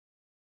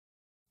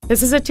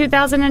This is a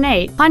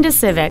 2008 Honda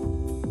Civic.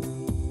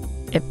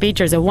 It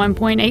features a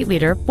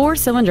 1.8-liter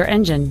four-cylinder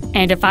engine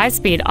and a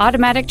 5-speed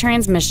automatic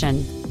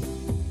transmission.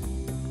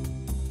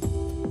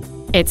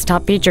 Its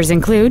top features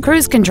include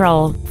cruise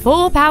control,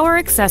 full power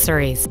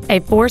accessories, a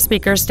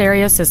 4-speaker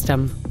stereo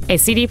system, a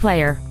CD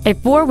player, a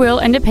 4-wheel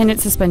independent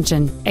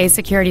suspension, a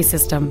security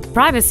system,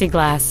 privacy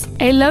glass,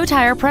 a low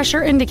tire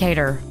pressure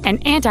indicator, an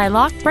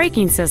anti-lock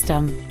braking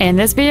system, and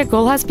this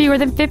vehicle has fewer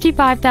than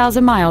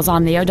 55,000 miles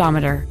on the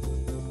odometer.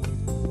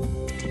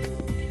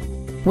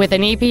 With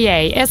an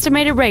EPA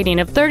estimated rating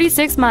of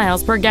 36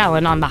 miles per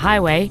gallon on the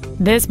highway,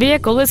 this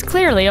vehicle is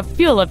clearly a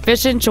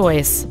fuel-efficient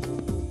choice.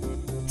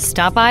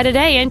 Stop by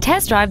today and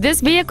test drive this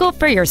vehicle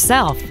for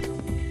yourself.